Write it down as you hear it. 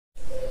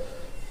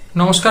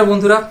নমস্কার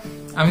বন্ধুরা,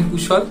 আমি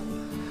কুশল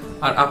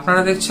আর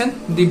আপনারা দেখছেন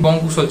দি বং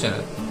কুশল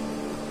চ্যানেল।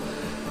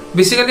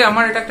 বেসিক্যালি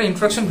আমার এটা একটা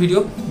ইন্ট্রোডাকশন ভিডিও,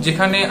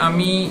 যেখানে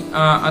আমি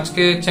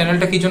আজকে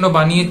চ্যানেলটা কি জন্য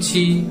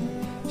বানিয়েছি,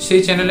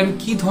 সেই চ্যানেলে আমি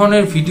কি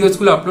ধরনের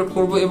ভিডিওসগুলো আপলোড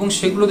করব এবং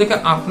সেগুলো দেখে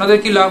আপনাদের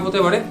কি লাভ হতে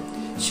পারে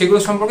সেগুলো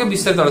সম্পর্কে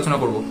বিস্তারিত আলোচনা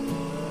করব।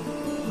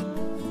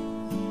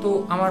 তো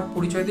আমার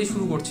পরিচয় দিয়ে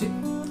শুরু করছি।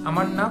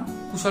 আমার নাম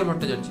কুশল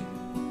ভট্টাচার্য।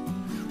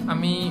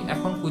 আমি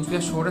এখন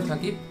কুচবিহার শহরে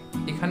থাকি,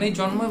 এখানেই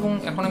জন্ম এবং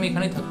এখন আমি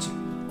এখানেই থাকছি।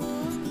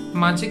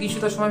 মাঝে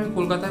কিছুটা সময় আমি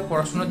কলকাতায়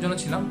পড়াশোনার জন্য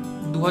ছিলাম।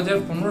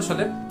 2015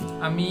 সালে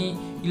আমি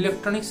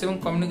ইলেকট্রনিক্স এবং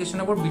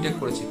কমিউনিকেশনের উপর বিটেক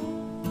করেছি।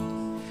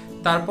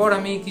 তারপর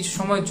আমি কিছু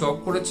সময় জব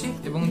করেছি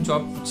এবং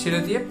জব ছেড়ে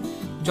দিয়ে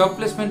জব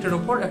প্লেসমেন্টের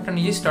ওপর একটা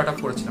নিজে স্টার্ট আপ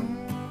করেছিলাম।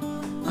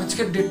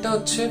 আজকের ডেটটা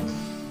হচ্ছে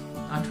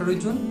 18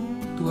 জুন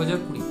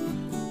 2020,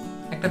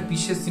 একটা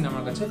বিশেষ দিন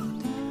আমার কাছে।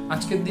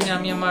 আজকের দিনে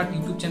আমি আমার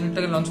ইউটিউব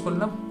চ্যানেলটাকে লঞ্চ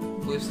করলাম,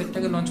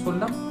 ওয়েবসাইটটাকে লঞ্চ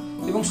করলাম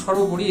এবং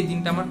সর্বোপরি এই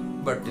দিনটা আমার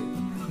বার্থডে,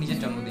 নিজের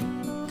জন্মদিন।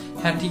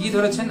 হ্যাঁ, ঠিকই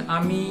ধরেছেন,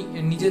 আমি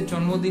নিজের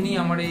জন্মদিনই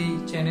আমার এই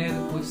চ্যানেল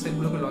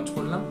ওয়েবসাইটগুলোকে লঞ্চ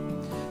করলাম।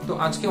 তো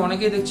আজকে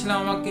অনেকেই দেখছিলাম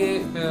আমাকে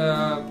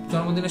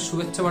জন্মদিনের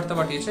শুভেচ্ছা বার্তা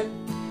পাঠিয়েছে।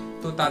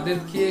 তো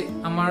তাদেরকে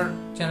আমার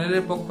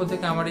চ্যানেলের পক্ষ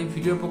থেকে, আমার এই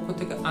ভিডিওর পক্ষ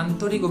থেকে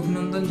আন্তরিক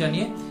অভিনন্দন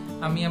জানিয়ে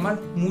আমি আমার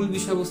মূল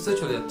বিষয়বস্তুতে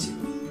চলে যাচ্ছি।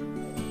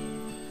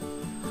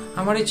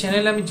 আমার এই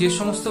চ্যানেলে আমি যে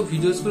সমস্ত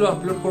ভিডিওসগুলো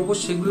আপলোড করব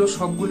সেগুলো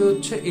সবগুলো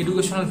হচ্ছে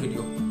এডুকেশনাল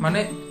ভিডিও, মানে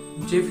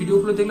যে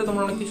ভিডিওগুলো দেখলে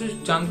তোমরা অনেক কিছু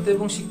জানতে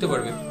এবং শিখতে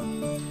পারবে।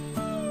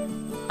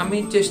 আমি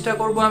চেষ্টা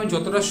করব আমি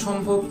যতটা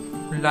সম্ভব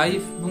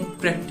লাইভ এবং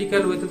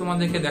প্র্যাকটিক্যাল ওয়েতে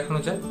তোমাদেরকে দেখানো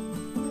যায়।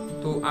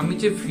 তো আমি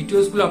যে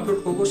ভিডিওসগুলো আপলোড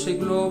করব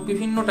সেগুলো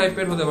বিভিন্ন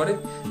টাইপের হতে পারে,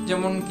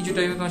 যেমন কিছু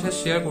টাইপের তোমার সাথে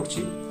শেয়ার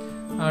করছি।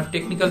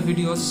 Technical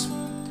videos,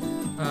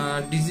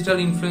 digital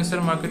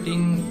influencer marketing,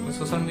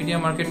 social media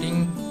marketing,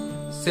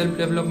 self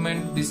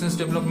development, business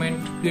development,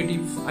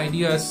 creative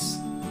ideas,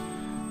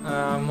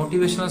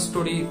 motivational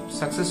story,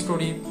 success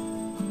story,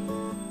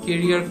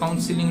 career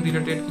counselling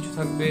related কিছু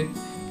থাকবে,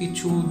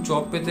 কিছু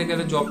জব পেতে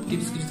গেলে জব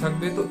টিপস কিছু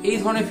থাকবে। তো এই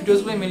ধরনের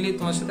ভিডিওসগুলো মেনলি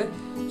তোমার সাথে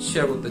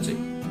শেয়ার করতে চাই।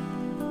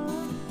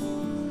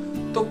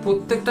 তো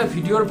প্রত্যেকটা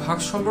ভিডিওর ভাগ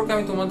সম্পর্কে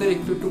আমি তোমাদের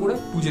একটু একটু করে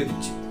বুঝিয়ে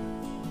দিচ্ছি।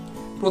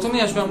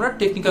 প্রথমেই আসবে আমরা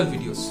টেকনিক্যাল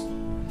ভিডিওস।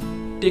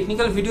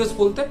 টেকনিক্যাল ভিডিওস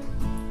বলতে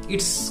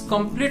it's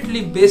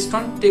completely based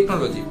on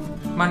technology,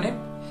 মানে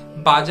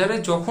বাজারে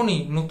যখনই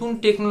নতুন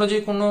টেকনোলজি,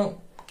 কোনো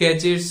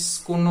গ্যাজেটস,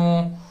 কোনো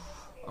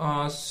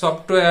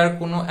সফটওয়্যার,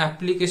 কোনো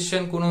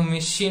অ্যাপ্লিকেশন, কোনো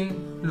মেশিন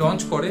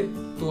লঞ্চ করে,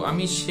 তো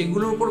আমি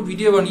সেগুলোর উপর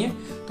ভিডিও বানিয়ে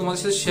তোমাদের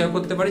সাথে শেয়ার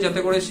করতে পারি, যাতে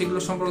করে সেগুলো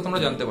সম্পর্কে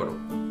তোমরা জানতে পারো।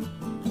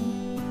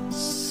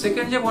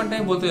 সেকেন্ড যে পয়েন্ট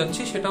আমি বলতে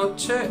যাচ্ছি সেটা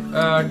হচ্ছে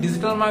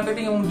ডিজিটাল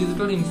মার্কেটিং এবং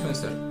ডিজিটাল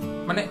ইনফ্লুয়েন্সার।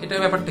 মানে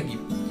এটার ব্যাপারটা কি,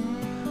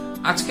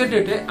 আজকের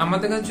ডেটে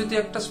আমাদের কাছে যদি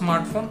একটা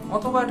স্মার্টফোন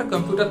অথবা একটা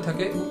কম্পিউটার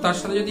থাকে এবং তার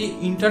সাথে যদি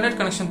ইন্টারনেট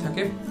কানেকশন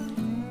থাকে,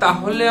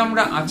 তাহলে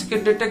আমরা আজকের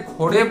ডেটে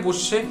ঘরে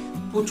বসে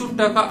প্রচুর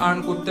টাকা আর্ন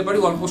করতে পারি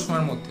অল্প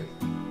সময়ের মধ্যে।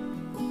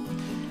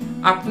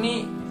 আপনি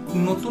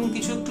নতুন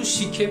কিছু একটু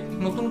শিখে,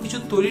 নতুন কিছু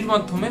তৈরির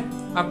মাধ্যমে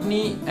আপনি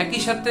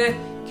একই সাথে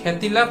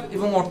খ্যাতি লাভ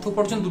এবং অর্থ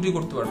উপার্জন দুটি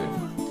করতে পারবেন।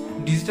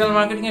 ডিজিটাল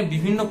মার্কেটিং এর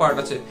বিভিন্ন পার্ট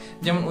আছে,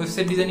 যেমন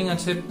ওয়েবসাইট ডিজাইনিং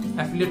আছে,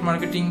 affiliate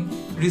marketing,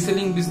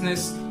 reselling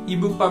business,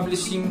 ebook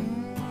publishing,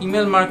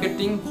 email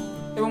marketing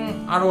এবং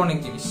আরো অনেক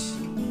জিনিস।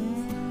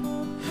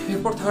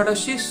 এরপর থার্ড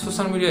আসি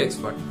social media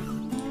expert.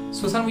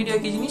 Social media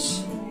কি জিনিস?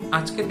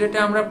 আজকের ডেটে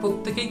আমরা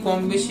প্রত্যেকেই কম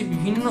বেশি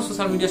বিভিন্ন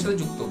সোশ্যাল মিডিয়ার সাথে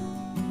যুক্ত।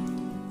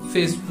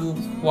 Facebook,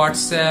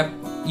 WhatsApp,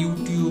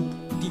 YouTube,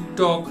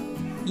 TikTok,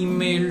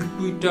 email,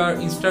 Twitter,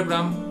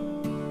 Instagram,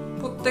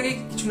 প্রত্যেকেই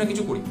কিছু না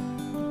কিছু করি।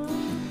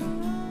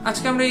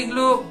 আজকে আমরা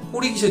এগুলো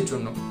করি কিসের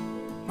জন্য?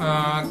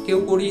 কেউ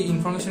করি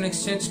ইনফরমেশন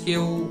এক্সচেঞ্জ,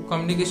 কেউ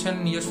কমিউনিকেশন,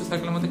 নিজস্ব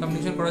সার্কেলের মধ্যে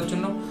কমিউনিকেশন করার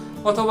জন্য,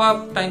 অথবা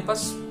টাইম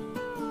পাস।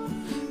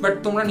 বাট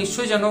তোমরা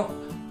নিশ্চয়ই জানো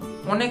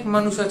অনেক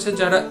মানুষ আছে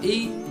যারা এই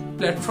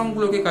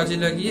প্ল্যাটফর্মগুলোকে কাজে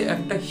লাগিয়ে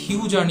একটা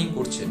হিউজ আর্নিং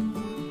করছে।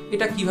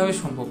 এটা কিভাবে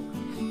সম্ভব?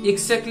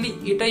 এক্স্যাক্টলি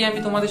এটাই আমি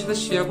তোমাদের সাথে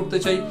শেয়ার করতে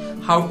চাই।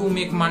 How to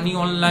make money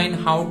online,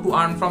 how to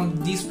earn from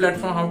this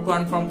platform, how to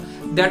earn from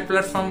that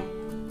platform.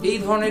 এই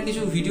ধরনের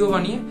কিছু ভিডিও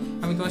বানিয়ে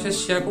আমি তোমার সাথে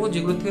শেয়ার করবো,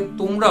 যেগুলো থেকে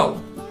তোমরাও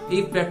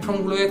এই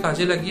প্ল্যাটফর্মগুলোকে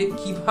কাজে লাগিয়ে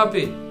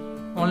কিভাবে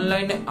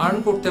অনলাইনে আর্ন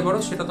করতে পারো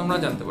সেটা তোমরা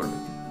জানতে পারবে।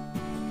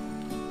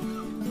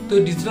 তো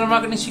ডিজিটাল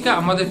মার্কেটিং শিখে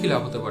আমাদের কি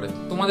লাভ হতে পারে,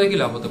 তোমাদের কি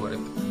লাভ হতে পারে?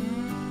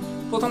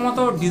 প্রথমত,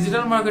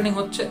 ডিজিটাল মার্কেটিং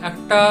হচ্ছে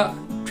একটা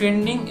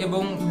ট্রেন্ডিং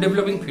এবং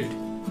ডেভেলপিং ফিল্ড।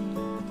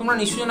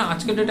 তোমরা নিশ্চয়ই জানো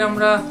আজকের ডেটে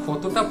আমরা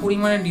কতটা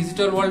পরিমাণে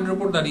ডিজিটাল ওয়ার্ল্ডের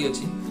উপর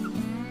দাঁড়িয়েছি।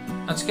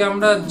 আজকে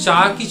আমরা যা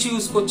কিছু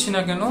ইউজ করছি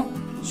না কেন,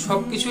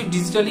 সবকিছুই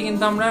ডিজিটালি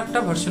কিন্তু আমরা একটা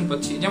ভার্সন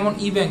পাচ্ছি। যেমন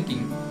ই ব্যাংকিং,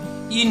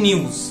 ই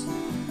নিউজ,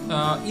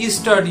 ই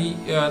স্টাডি,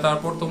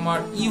 তারপর তোমার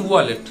ই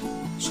ওয়ালেট,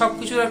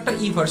 সবকিছুর একটা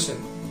ই ভার্সন।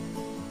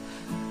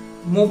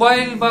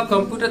 মোবাইল বা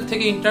কম্পিউটার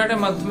থেকে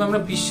ইন্টারনেটের মাধ্যমে আমরা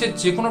বিশ্বের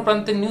যে কোনো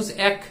প্রান্তের নিউজ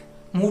এক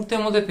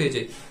মুহূর্তের মধ্যে পেয়ে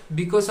যাই,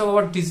 because of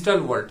our digital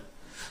world.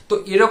 তো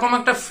এরকম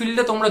একটা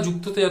ফিল্ডে তোমরা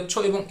যুক্ত হতে যাচ্ছ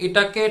এবং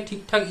এটাকে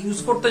ঠিকঠাক ইউজ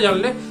করতে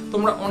জানলে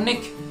তোমরা অনেক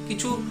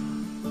কিছু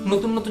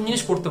নতুন নতুন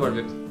জিনিস করতে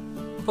পারবে,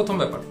 প্রথম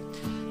ব্যাপার।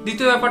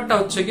 দ্বিতীয় ব্যাপারটা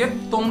হচ্ছে গিয়ে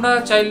তোমরা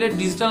চাইলে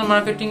ডিজিটাল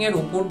মার্কেটিং এর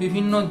উপর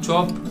বিভিন্ন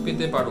জব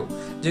পেতে পারো,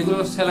 যেগুলো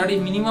স্যালারি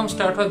মিনিমাম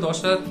স্টার্ট হয়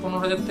 10,000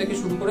 15,000 থেকে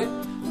শুরু করে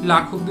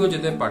লাখ অব্দিও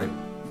যেতে পারে।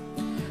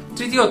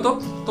 তৃতীয়ত,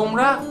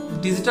 তোমরা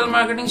ডিজিটাল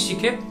মার্কেটিং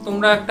শিখে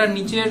তোমরা একটা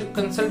নিজের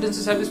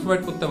কনসালটেন্সি সার্ভিস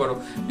প্রোভাইড করতে পারো,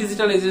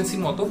 ডিজিটাল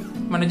এজেন্সির মতো,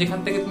 মানে যেখান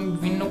থেকে তুমি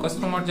বিভিন্ন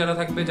কাস্টমার যারা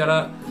থাকবে, যারা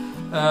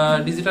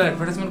ডিজিটাল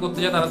অ্যাডভার্টাইজমেন্ট করতে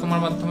চায়, তারা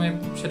তোমার মাধ্যমে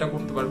সেটা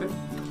করতে পারবে।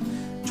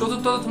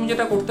 চতুর্থত, তুমি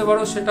যেটা করতে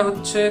পারো সেটা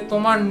হচ্ছে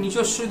তোমার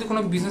নিজস্ব যদি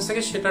কোনো বিজনেস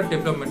থাকে সেটার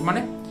ডেভেলপমেন্ট,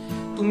 মানে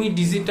তুমি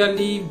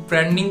ডিজিটালি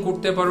ব্র্যান্ডিং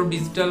করতে পারো,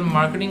 ডিজিটাল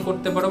মার্কেটিং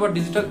করতে পারো, বা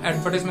ডিজিটাল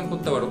অ্যাডভার্টাইজমেন্ট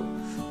করতে পারো।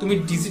 তুমি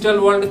ডিজিটাল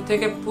ওয়ার্ল্ড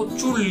থেকে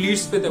প্রচুর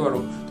লিডস পেতে পারো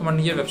তোমার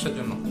নিজের ব্যবসার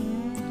জন্য।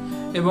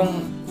 এবং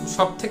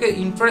সব থেকে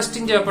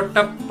ইন্টারেস্টিং যে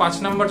ব্যাপারটা 5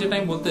 নাম্বার যেটা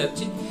আমি বলতে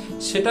যাচ্ছি,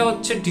 সেটা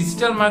হচ্ছে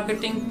ডিজিটাল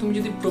মার্কেটিং তুমি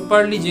যদি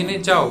প্রপারলি জেনে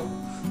যাও,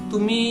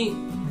 তুমি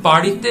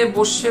বাড়িতে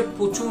বসে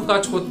প্রচুর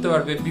কাজ করতে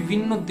পারবে,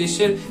 বিভিন্ন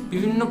দেশের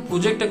বিভিন্ন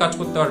প্রজেক্টে কাজ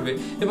করতে পারবে,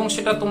 এবং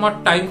সেটা তোমার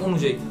টাইম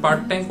অনুযায়ী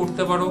পার্ট টাইম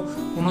করতে পারো,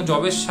 কোনো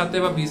জবের সাথে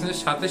বা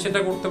বিজনেসের সাথে সেটা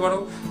করতে পারো,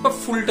 বা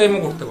ফুল টাইমও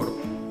করতে পারো,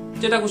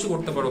 যেটা খুশি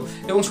করতে পারো।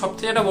 এবং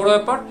সবথেকে একটা বড়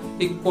ব্যাপার,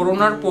 এই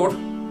করোনার পর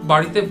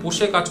বাড়িতে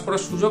বসে কাজ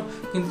করার সুযোগ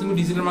কিন্তু তুমি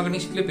ডিজিটাল মার্কেটিং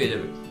শিখলে পেয়ে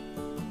যাবে।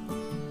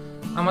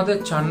 আমাদের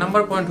 4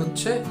 নাম্বার পয়েন্ট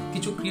হচ্ছে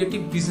কিছু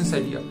ক্রিয়েটিভ বিজনেস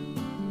আইডিয়া।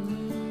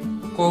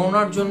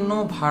 করোনার জন্য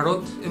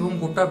ভারত এবং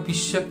গোটা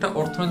বিশ্বে একটা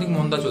অর্থনৈতিক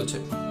মন্দা চলছে।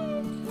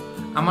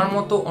 আমার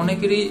মতো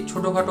অনেকেরই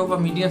ছোটখাটো বা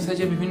মিডিয়াম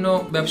সাইজের বিভিন্ন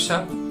ব্যবসা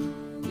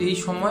এই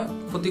সময়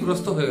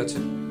ক্ষতিগ্রস্ত হয়ে গেছে।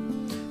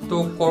 তো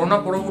করোনা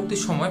পরবর্তী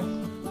সময়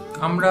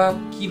আমরা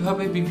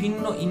কিভাবে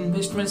বিভিন্ন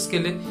ইনভেস্টমেন্ট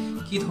স্কেলে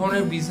কি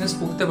ধরনের বিজনেস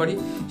করতে পারি,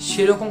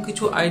 সেরকম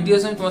কিছু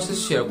আইডিয়াস আমি তোমার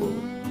সাথে শেয়ার করবো।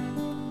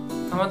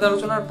 আমাদের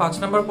আলোচনার 5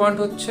 নাম্বার পয়েন্ট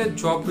হচ্ছে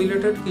জব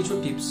রিলেটেড কিছু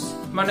টিপস,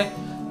 মানে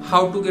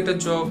how to get A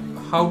job,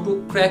 how to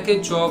crack A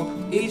job,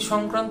 এই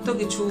সংক্রান্ত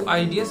কিছু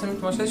আইডিয়াস আমি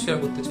তোমার সাথে শেয়ার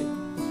করতে চাই।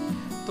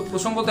 তো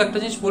প্রসঙ্গত একটা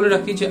জিনিস বলে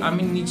রাখি যে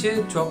আমি নিজে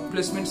জব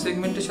প্লেসমেন্ট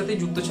সেগমেন্টের সাথে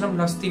যুক্ত ছিলাম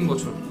লাস্ট 3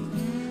 বছর।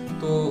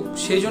 তো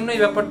সেই জন্য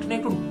এই ব্যাপারটা নিয়ে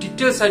একটু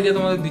ডিটেলস আইডিয়া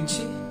তোমাদের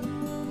দিচ্ছি।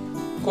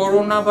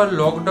 করোনা বা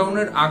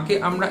লকডাউনের আগে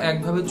আমরা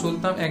একভাবে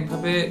চলতাম,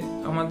 একভাবে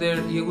আমাদের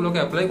ইয়েগুলোকে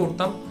অ্যাপ্লাই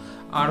করতাম,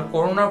 আর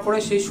করোনার পরে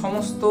সেই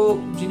সমস্ত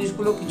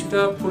জিনিসগুলো কিছুটা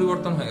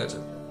পরিবর্তন হয়ে গেছে।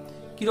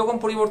 কিরকম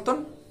পরিবর্তন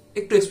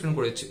একটু এক্সপ্লেন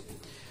করেছি।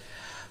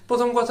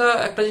 প্রথম কথা,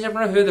 একটা জিনিস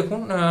আপনারা ভেবে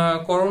দেখুন,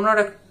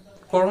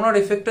 করোনার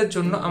এফেক্টের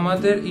জন্য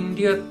আমাদের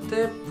ইন্ডিয়াতে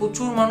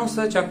প্রচুর মানুষ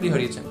তাদের চাকরি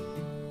হারিয়েছেন,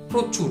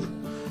 প্রচুর।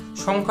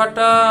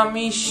 সংখ্যাটা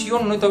আমি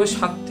শিওর নই, তবে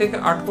 7 থেকে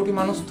 8 কোটি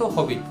মানুষ তো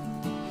হবেই।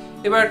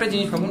 এবার একটা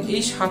জিনিস ভাবুন,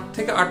 এই 7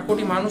 থেকে 8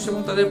 কোটি মানুষ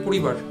এবং তাদের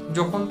পরিবার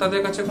যখন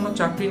তাদের কাছে কোনো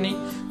চাকরি নেই,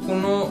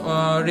 কোনো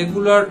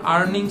রেগুলার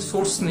আর্নিং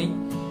সোর্স নেই,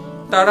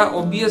 তারা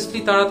অবভিয়াসলি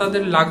তারা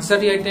তাদের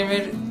লাক্সারি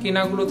আইটেমের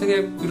কেনাগুলো থেকে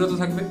বিরত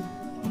থাকবে,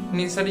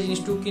 নেসেসারি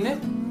জিনিসটুকু কিনে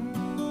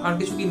আর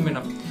কিছু কিনবে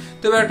না।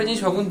 তো এবার একটা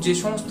জিনিস ভাবুন, যে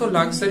সমস্ত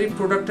লাক্সারি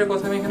প্রোডাক্টের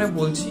কথা আমি এখানে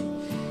বলছি,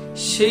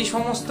 সেই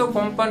সমস্ত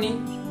কোম্পানি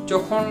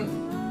যখন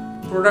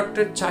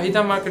প্রোডাক্টের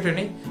চাহিদা মার্কেটে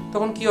নেই,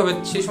 তখন কি হবে?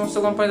 সেই সমস্ত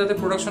কোম্পানি তাদের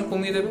প্রোডাকশন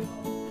কমিয়ে দেবে,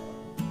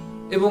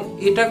 এবং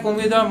এটা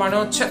কমিয়ে দেওয়া মানে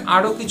হচ্ছে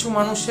আরো কিছু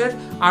মানুষের,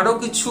 আরো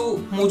কিছু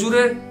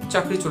মজুরের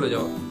চাকরি চলে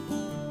যাওয়া,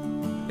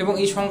 এবং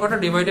এই সংখ্যাটা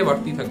ডে বাই ডে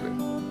বাড়তেই থাকবে,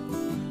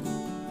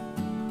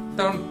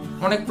 কারণ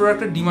অনেক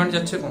প্রোডাক্টের ডিমান্ড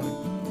যাচ্ছে কমে।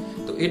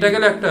 তো এটা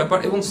গেল একটা ব্যাপার।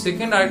 এবং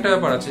সেকেন্ড আরেকটা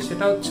ব্যাপার আছে,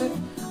 সেটা হচ্ছে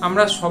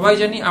আমরা সবাই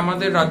জানি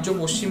আমাদের রাজ্য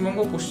পশ্চিমবঙ্গ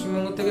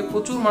থেকে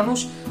প্রচুর মানুষ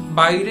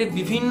বাইরে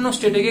বিভিন্ন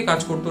স্টেটে গিয়ে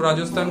কাজ করতো,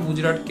 রাজস্থান,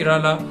 গুজরাট,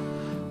 কেরালা,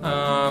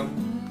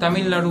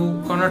 তামিলনাড়ু,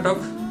 কর্ণাটক।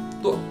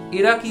 তো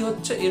এরা কি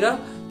হচ্ছে, এরা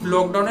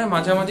লকডাউনের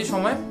মাঝামাঝি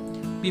সময়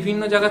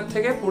বিভিন্ন জায়গার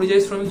থেকে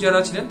পরিযায়ী শ্রমিক যারা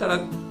ছিলেন তারা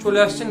চলে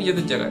আসছে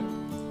নিজেদের জায়গায়।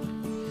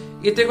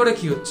 এতে করে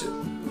কি হচ্ছে,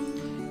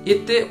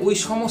 এতে ওই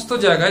সমস্ত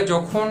জায়গায়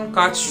যখন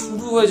কাজ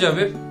শুরু হয়ে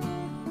যাবে,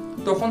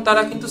 তখন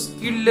তারা কিন্তু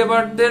স্কিল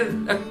লেবারদের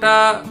একটা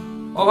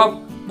অভাব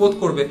বোধ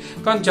করবে,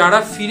 কারণ যারা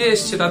ফিরে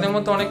এসছে তাদের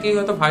মধ্যে অনেকেই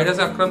হয়তো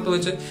ভাইরাসে আক্রান্ত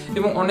হয়েছে,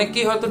 এবং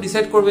অনেকেই হয়তো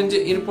ডিসাইড করবেন যে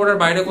এরপর আর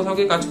বাইরে কোথাও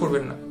গিয়ে কাজ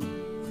করবেন না।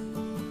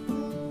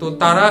 তো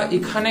তারা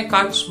এখানে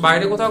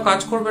বাইরে কোথাও কাজ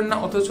করবেন না,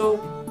 অথচ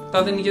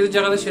তাদের নিজেদের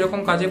জায়গাতে সেরকম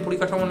কাজের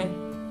পরিকাঠামো নেই।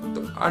 তো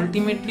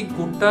আলটিমেটলি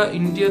গোটা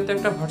ইন্ডিয়াতে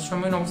একটা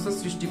ভারসাম্যহীন অবস্থার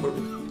সৃষ্টি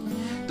করবে।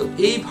 তো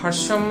এই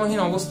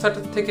ভারসাম্যহীন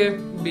অবস্থাটা থেকে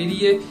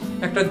বেরিয়ে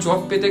একটা জব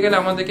পেতে গেলে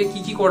আমাদেরকে কি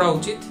কি করা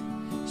উচিত,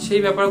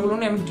 সেই ব্যাপারগুলো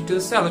নিয়ে আমি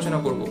ডিটেলসে আলোচনা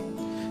করব।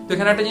 তো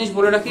এখানে একটা জিনিস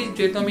বলে রাখি,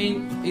 যেহেতু আমি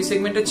এই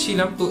সেগমেন্টে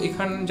ছিলাম, তো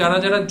এখানে যারা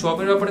যারা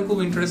জবের ব্যাপারে খুব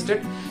ইন্টারেস্টেড,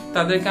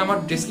 তাদেরকে আমার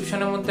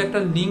ডেসক্রিপশনের মধ্যে একটা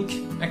লিঙ্ক,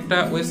 একটা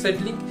ওয়েবসাইট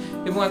লিঙ্ক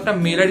এবং একটা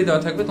মেল আইডি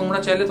দেওয়া থাকবে। তোমরা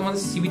চাইলে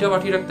তোমাদের সিভিটা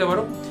পাঠিয়ে রাখতে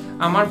পারো।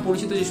 আমার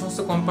পরিচিত যে সমস্ত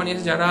কোম্পানি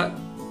আছে যারা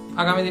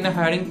আগামী দিনে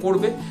হায়ারিং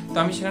করবে, তো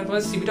আমি সেখানে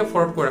তোমাদের সিভিটা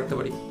ফরওয়ার্ড করে রাখতে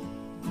পারি।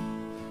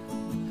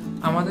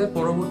 আমাদের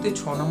পরবর্তী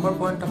 6 নম্বর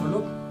পয়েন্টটা হলো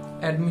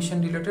অ্যাডমিশন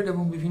রিলেটেড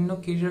এবং বিভিন্ন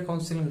কেরিয়ার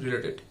কাউন্সেলিং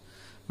রিলেটেড।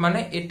 মানে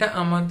এটা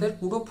আমাদের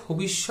পুরো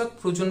ভবিষ্যৎ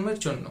প্রজন্মের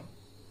জন্য,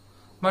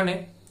 মানে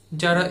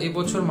যারা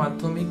এবছর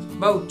মাধ্যমিক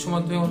বা উচ্চ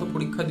মাধ্যমিক মতো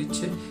পরীক্ষা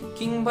দিচ্ছে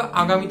কিংবা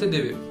আগামীতে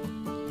দেবে,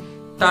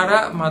 তারা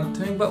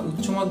মাধ্যমিক বা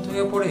উচ্চ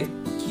মাধ্যমিকের পরে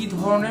কি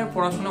ধরনের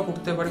পড়াশোনা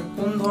করতে পারে,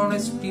 কোন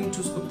ধরনের স্ট্রিম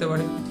চুজ করতে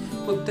পারে,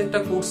 প্রত্যেকটা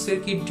কোর্সের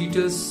কি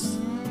ডিটেলস,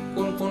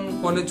 কোন কোন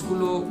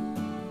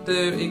কলেজগুলোতে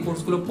এই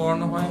কোর্সগুলো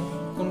পড়ানো হয়,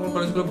 কোন কোন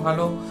কলেজগুলো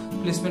ভালো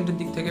প্লেসমেন্টের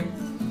দিক থেকে,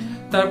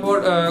 তারপর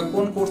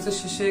কোন কোর্সের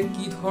শেষে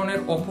কি ধরনের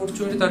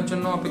অপরচুনিটি তার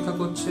জন্য অপেক্ষা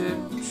করছে,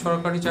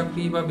 সরকারি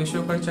চাকরি বা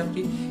বেসরকারি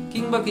চাকরি,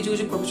 কিংবা কিছু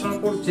কিছু প্রফেশনাল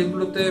কোর্স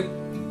যেগুলোতে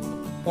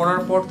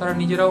পড়ার পর তারা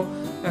নিজেরাও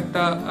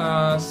একটা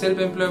সেলফ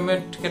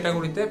এমপ্লয়মেন্ট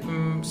ক্যাটাগরিতে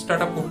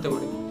স্টার্ট আপ করতে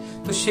পারে।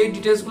 তো সেই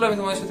ডিটেলসগুলো আমি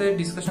তোমাদের সাথে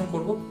ডিসকাশন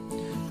করব।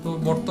 তো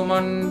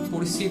বর্তমান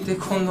পরিস্থিতিতে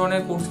কোন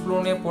ধরনের কোর্সগুলো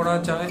নিয়ে পড়া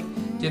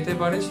যেতে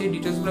পারে সেই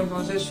ডিটেলসগুলো আমি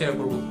তোমাদের সাথে শেয়ার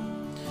করব।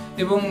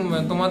 এবং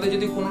তোমাদের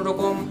যদি কোনো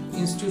রকম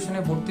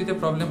ইনস্টিটিউশনে ভর্তিতে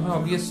প্রবলেম হয়,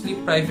 অবভিয়াসলি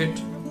প্রাইভেট,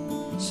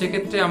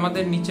 সেক্ষেত্রে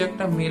আমাদের নিচে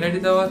একটা মেল আইডি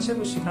দেওয়া আছে,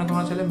 সেখানে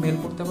তোমরা চাইলে মেল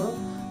করতে পারো।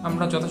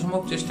 আমরা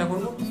যথাসম্ভব চেষ্টা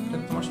করবো যাতে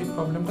তোমার সেই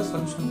প্রবলেমটা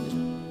সলিউশন হয়ে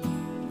যায়।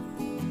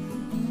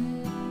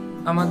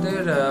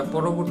 আমাদের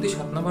পরবর্তী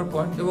 7 নম্বর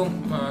পয়েন্ট এবং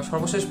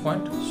সর্বশেষ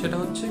পয়েন্ট, সেটা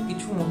হচ্ছে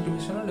কিছু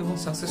মোটিভেশনাল এবং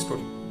সাকসেস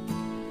স্টোরি।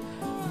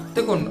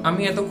 দেখুন,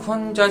 আমি এতক্ষণ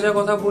যা যা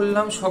কথা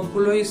বললাম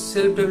সবগুলোই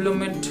সেলফ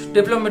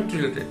ডেভেলপমেন্ট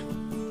রিলেটেড,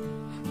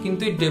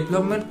 কিন্তু এই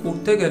ডেভেলপমেন্ট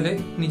করতে গেলে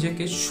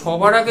নিজেকে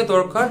সবার আগে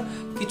দরকার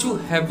কিছু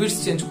হ্যাবিটস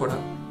চেঞ্জ করা।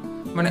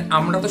 মানে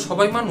আমরা তো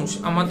সবাই মানুষ,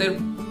 আমাদের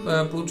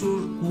প্রচুর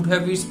গুড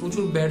হ্যাবিটস,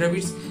 প্রচুর ব্যাড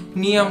হ্যাবিটস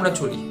নিয়ে আমরা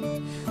চলি।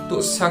 তো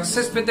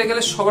সাকসেস পেতে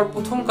গেলে সবার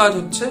প্রথম কাজ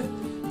হচ্ছে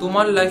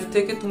তোমার লাইফ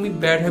থেকে তুমি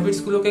ব্যাড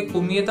হ্যাবিটসগুলোকে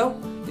কমিয়ে দাও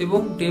এবং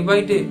ডে বাই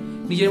ডে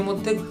নিজের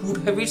মধ্যে গুড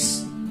হ্যাবিটস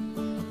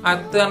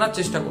আয়ত্তে আনার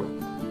চেষ্টা করো।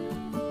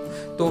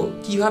 তো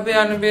কিভাবে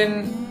আনবেন,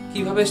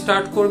 কিভাবে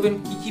স্টার্ট করবেন,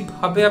 কি কি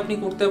ভাবে আপনি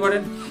করতে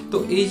পারেন, তো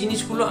এই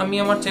জিনিসগুলো আমি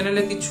আমার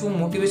চ্যানেলে কিছু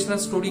মোটিভেশনাল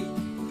স্টোরি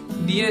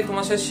দিয়ে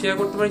তোমার সাথে শেয়ার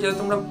করতে পারি, যাতে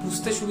তোমরা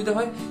বুঝতে সুবিধা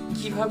হয়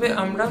কিভাবে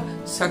আমরা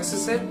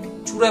সাকসেসের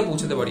চূড়ায়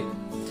পৌঁছাতে পারি।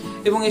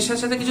 এবং এর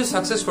সাথে কিছু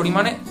সাকসেস স্টোরি,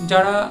 মানে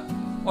যারা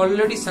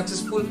অলরেডি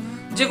সাকসেসফুল,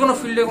 যে কোনো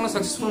ফিল্ডে কোনো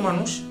সাকসেসফুল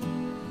মানুষ,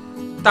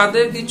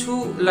 তাদের কিছু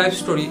লাইফ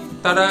স্টোরি,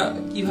 তারা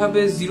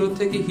কিভাবে জিরো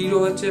থেকে হিরো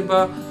হয়েছে বা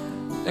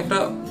একটা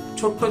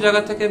ছোট্ট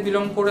জায়গা থেকে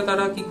বিলং করে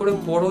তারা কি করে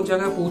বড়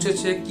জায়গায়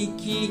পৌঁছেছে, কি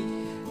কি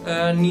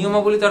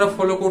নিয়মাবলী তারা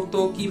ফলো করতো,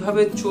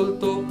 কিভাবে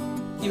চলতো,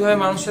 কিভাবে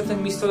মানুষের সাথে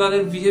মিশতো,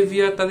 তাদের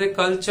বিহেভিয়ার, তাদের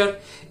কালচার,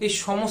 এই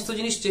সমস্ত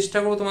জিনিস চেষ্টা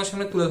করবো তোমার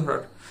সামনে তুলে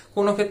ধরার।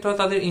 কোনো ক্ষেত্রে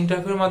তাদের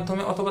ইন্টারভিউর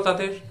মাধ্যমে অথবা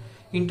তাদের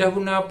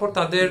ইন্টারভিউ নেওয়ার পর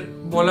তাদের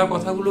বলা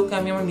কথাগুলোকে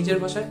আমি আমার নিজের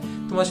ভাষায়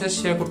তোমার সাথে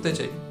শেয়ার করতে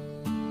চাই।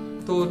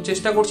 তো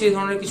চেষ্টা করছি এই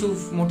ধরনের কিছু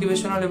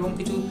মোটিভেশনাল এবং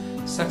কিছু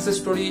সাকসেস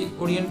স্টোরি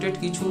ওরিয়েন্টেড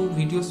কিছু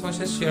ভিডিওস তোমার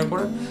সাথে শেয়ার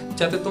করার,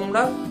 যাতে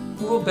তোমরা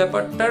পুরো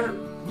ব্যাপারটার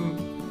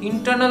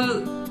ইন্টারনাল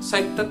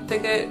সাইডটার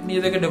থেকে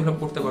নিজেদেরকে ডেভেলপ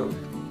করতে পারো।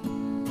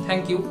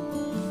 Thank you.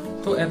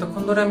 তো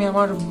এতক্ষণ ধরে আমি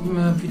আমার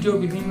ভিডিও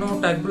বিভিন্ন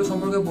টাইপগুলো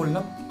সম্পর্কে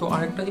বললাম। তো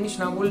আরেকটা জিনিস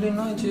না বললেই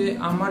নয়, যে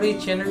আমার এই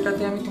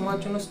চ্যানেলটাতে আমি তোমার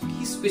জন্য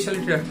কি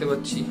স্পেশালিটি রাখতে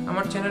পারছি,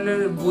 আমার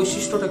চ্যানেলের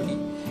বৈশিষ্ট্যটা কি,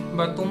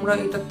 বা তোমরা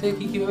এটার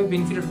থেকে কিভাবে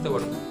বেনিফিটেড হতে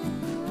পারো।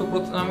 তো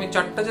আমি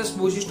 4টা জাস্ট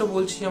বৈশিষ্ট্য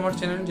বলছি আমার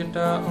চ্যানেল,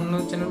 যেটা অন্য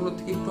চ্যানেলগুলো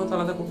থেকে একটু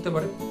আলাদা করতে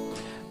পারে।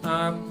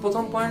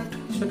 প্রথম পয়েন্ট,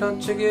 সেটা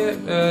হচ্ছে গিয়ে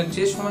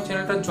যে সময়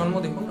চ্যানেলটার জন্ম,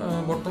 দেখুন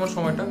বর্তমান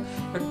সময়টা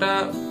একটা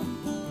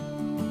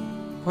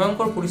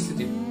ভয়ঙ্কর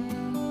পরিস্থিতি,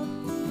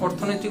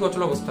 অর্থনৈতিক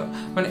অচল অবস্থা।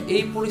 মানে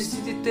এই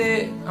পরিস্থিতিতে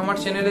আমার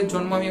চ্যানেলের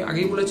জন্ম, আমি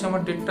আগেই বলেছি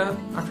আমার ডেটটা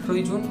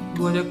 18ই জুন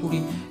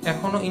 2020,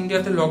 এখনো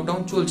ইন্ডিয়াতে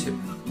লকডাউন চলছে।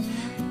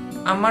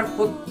 আমার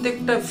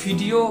প্রত্যেকটা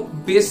ভিডিও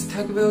বেস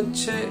থাকবে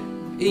হচ্ছে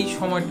এই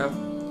সময়টা,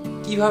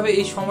 কিভাবে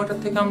এই সময়টা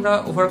থেকে আমরা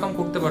ওভারকাম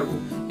করতে পারবো,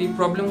 এই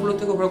প্রবলেমগুলো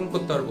থেকে ওভারকাম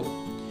করতে পারবো।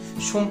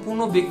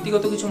 সম্পূর্ণ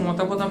ব্যক্তিগত কিছু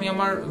মতামত আমি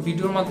আমার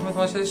ভিডিওর মাধ্যমে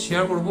তোমার সাথে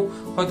শেয়ার করবো,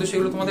 হয়তো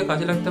সেগুলো তোমাদের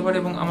কাজে লাগতে পারে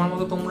এবং আমার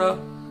মতো তোমরা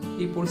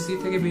এই পরিস্থিতি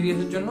থেকে বেরিয়ে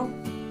আসার জন্য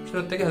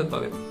সেটার থেকে হেল্প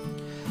পাবে।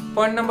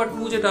 পয়েন্ট নাম্বার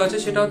 2 যেটা আছে,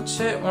 সেটা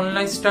হচ্ছে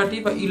অনলাইন স্টাডি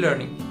বা ই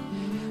লার্নিং।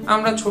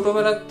 আমরা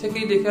ছোটবেলা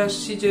থেকেই দেখে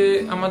আসছি যে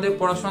আমাদের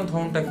পড়াশোনার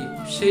ধরনটা কি।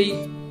 সেই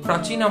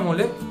প্রাচীন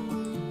আমলে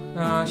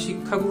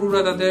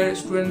শিক্ষাগুরুরা তাদের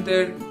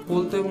স্টুডেন্টদের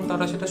বলতো এবং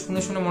তারা সেটা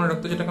শুনে শুনে মনে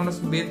রাখতো, যেটাকে আমরা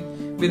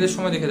বেদের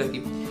সময় দেখে থাকি।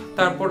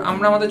 তারপর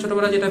আমরা আমাদের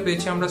ছোটবেলা যেটা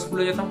পেয়েছি, আমরা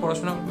স্কুলে যেতাম,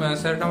 পড়াশোনা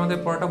স্যারটা আমাদের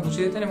পড়াটা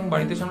বুঝিয়ে দিতেন এবং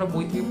বাড়িতে এসে আমরা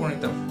বই থেকে পড়ে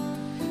নিতাম।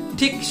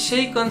 ঠিক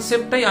সেই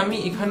কনসেপ্টটাই আমি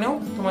এখানেও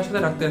তোমার সাথে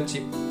রাখতে যাচ্ছি।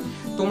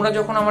 তোমরা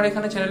যখন আমার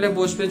এখানে চ্যানেলে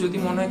বসবে, যদি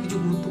মনে হয় কিছু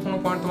গুরুত্বপূর্ণ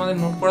পয়েন্ট তোমাদের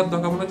নোট করার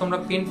দরকার পড়বে, তোমরা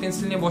পেন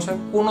পেন্সিল নিয়ে বসার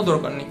কোনো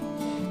দরকার নেই,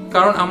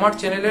 কারণ আমার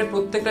চ্যানেলের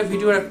প্রত্যেকটা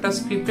ভিডিওর একটা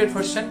স্ক্রিপ্টেড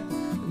ভার্সন,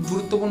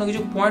 গুরুত্বপূর্ণ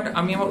কিছু পয়েন্ট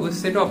আমি আমার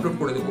ওয়েবসাইটে আপলোড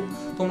করে দেবো,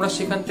 তোমরা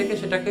সেখান থেকে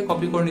সেটাকে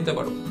কপি করে নিতে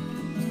পারো।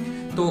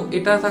 তো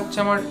এটা থাকছে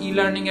আমার ই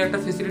লার্নিং এর একটা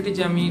ফেসিলিটি,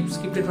 যে আমি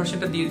স্ক্রিপ্টেড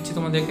ভার্সনটা দিয়ে দিচ্ছি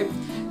তোমাদেরকে।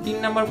 3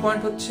 নাম্বার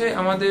পয়েন্ট হচ্ছে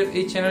আমাদের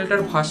এই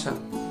চ্যানেলটার ভাষা।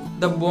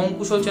 দ্য বং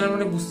কুশল চ্যানেল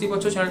মানে বুঝতেই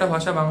পারছো চ্যানেলটা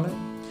ভাষা বাংলা।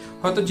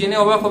 হয়তো জেনে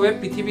অবাক হবে,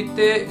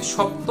 পৃথিবীতে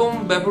 7ম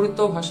ব্যবহৃত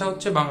ভাষা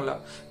হচ্ছে বাংলা।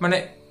 মানে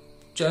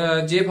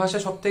যে ভাষা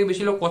সব থেকে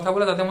বেশি লোক কথা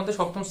বলে তাদের মধ্যে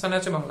 7ম স্থানে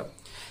আছে Bangla.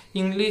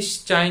 English,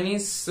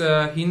 Chinese,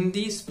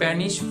 Hindi,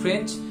 Spanish,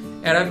 French,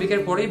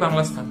 অ্যারাবিকের পরেই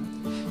বাংলা স্থান।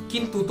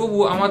 কিন্তু তবু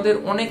আমাদের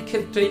অনেক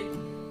ক্ষেত্রেই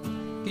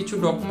কিছু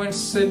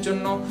ডকুমেন্টসের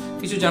জন্য,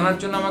 কিছু জানার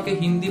জন্য আমাকে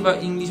হিন্দি বা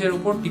ইংলিশের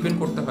উপর ডিপেন্ড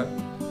করতে হয়।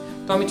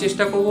 তো আমি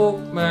চেষ্টা করব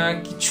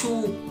কিছু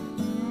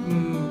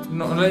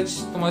নলেজ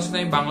তোমাদের সাথে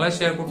আমি বাংলায়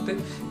শেয়ার করতে,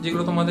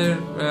 যেগুলো তোমাদের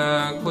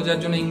খোঁজার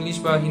জন্য ইংলিশ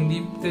বা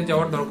হিন্দিতে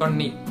যাওয়ার দরকার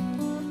নেই।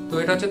 তো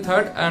এটা হচ্ছে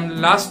থার্ড অ্যান্ড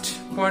লাস্ট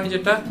পয়েন্ট,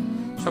 যেটা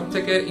সব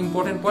থেকে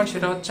ইম্পর্টেন্ট পয়েন্ট,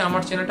 সেটা হচ্ছে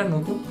আমার চ্যানেলটা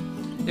নতুন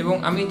এবং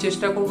আমি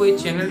চেষ্টা করবো এই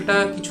চ্যানেলটা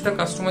কিছুটা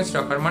কাস্টমাইজ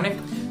রাখার। মানে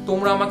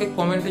তোমরা আমাকে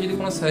কমেন্টে যদি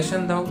কোনো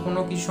সাজেশন দাও, কোনো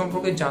কিছু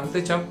সম্পর্কে জানতে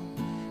চাও,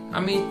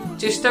 আমি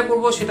চেষ্টা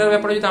করব সেটার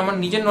ব্যাপারে, যদি আমার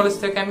নিজের নলেজ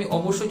থাকে আমি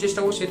অবশ্যই চেষ্টা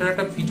করবো সেটার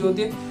একটা ভিডিও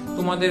দিয়ে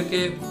তোমাদেরকে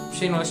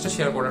সেই নলেজটা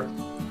শেয়ার করার।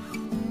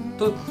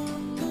 তো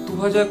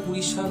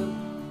 2020 সাল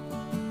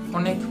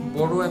অনেক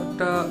বড়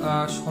একটা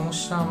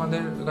সমস্যা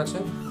আমাদের কাছে,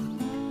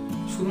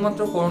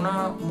 শুধুমাত্র করোনা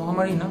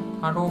মহামারী না,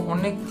 আরো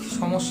অনেক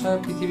সমস্যায়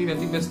পৃথিবী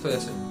ব্যতিব্যস্ত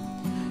হয়েছে।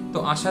 তো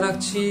আশা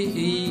রাখছি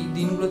এই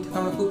দিনগুলো থেকে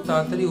আমরা খুব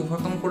তাড়াতাড়ি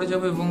ওভারকাম করে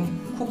যাব এবং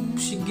খুব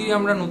শিগগিরই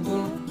আমরা নতুন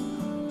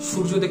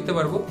সূর্য দেখতে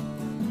পারবো।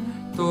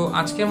 তো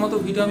আজকের মতো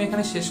ভিডিও আমি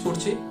এখানে শেষ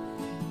করছি।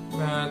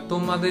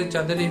 তোমাদের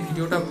যাদের এই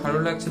ভিডিওটা ভালো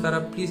লাগছে তারা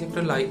প্লিজ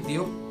একটা লাইক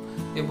দিও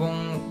এবং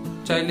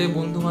চাইলে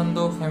বন্ধু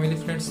বান্ধব ফ্যামিলি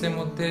ফ্রেন্ডসদের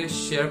মধ্যে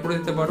শেয়ার করে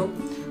দিতে পারো।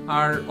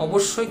 আর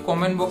অবশ্যই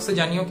কমেন্ট বক্সে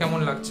জানিও কেমন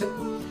লাগছে।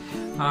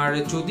 আর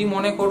যদি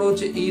মনে করো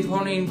যে এই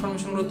ধরনের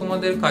ইনফরমেশনগুলো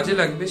তোমাদের কাজে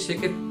লাগবে,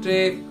 সেক্ষেত্রে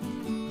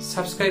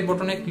সাবস্ক্রাইব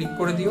বাটনে ক্লিক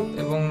করে দিও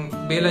এবং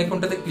বেল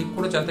আইকনটাতে ক্লিক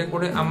করো, যাতে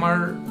করে আমার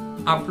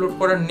আপলোড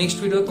করার নেক্সট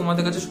ভিডিও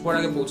তোমাদের কাছে সবার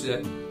আগে পৌঁছে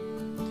যায়।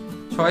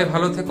 সবাই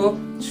ভালো থেকো,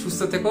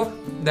 সুস্থ থেকো,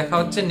 দেখা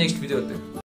হচ্ছে নেক্সট ভিডিওতে।